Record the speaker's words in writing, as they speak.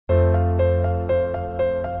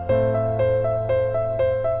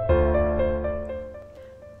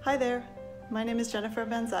My name is Jennifer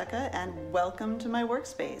Banzaca and welcome to my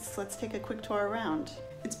workspace. Let's take a quick tour around.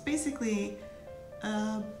 It's basically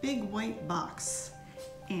a big white box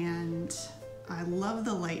and I love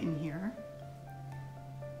the light in here.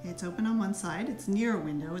 It's open on one side, it's near a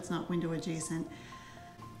window, it's not window adjacent.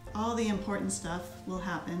 All the important stuff will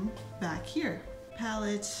happen back here.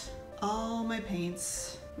 Palette, all my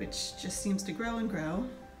paints, which just seems to grow and grow.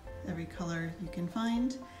 Every color you can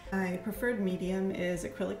find. My preferred medium is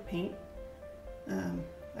acrylic paint.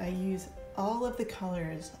 I use all of the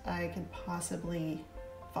colors I can possibly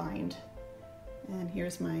find. And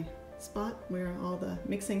here's my spot where all the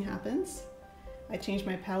mixing happens. I change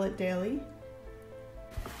my palette daily.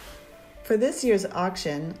 For this year's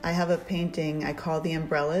auction, I have a painting I call The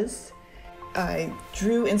Umbrellas. I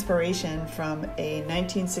drew inspiration from a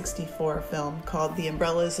 1964 film called The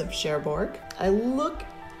Umbrellas of Cherbourg. I look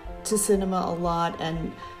to cinema a lot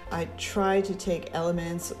and I try to take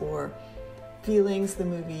elements or feelings the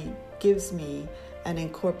movie gives me and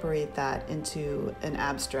incorporate that into an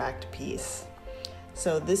abstract piece.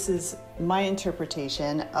 So this is my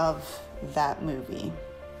interpretation of that movie.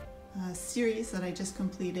 A series that I just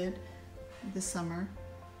completed this summer.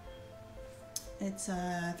 It's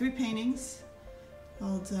 3 paintings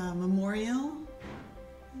called Memorial,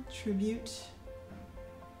 Tribute,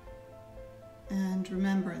 and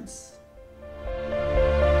Remembrance.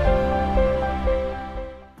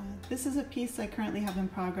 This is a piece I currently have in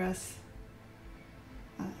progress.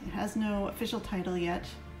 It has no official title yet,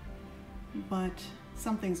 but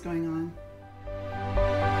something's going on.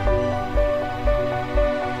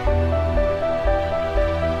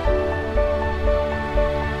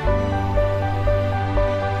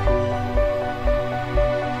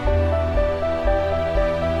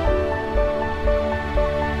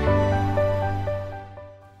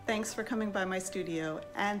 Thanks for coming by my studio,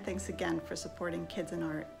 and thanks again for supporting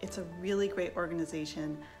Kids&Art. It's a really great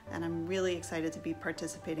organization, and I'm really excited to be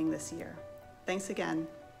participating this year. Thanks again.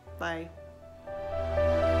 Bye.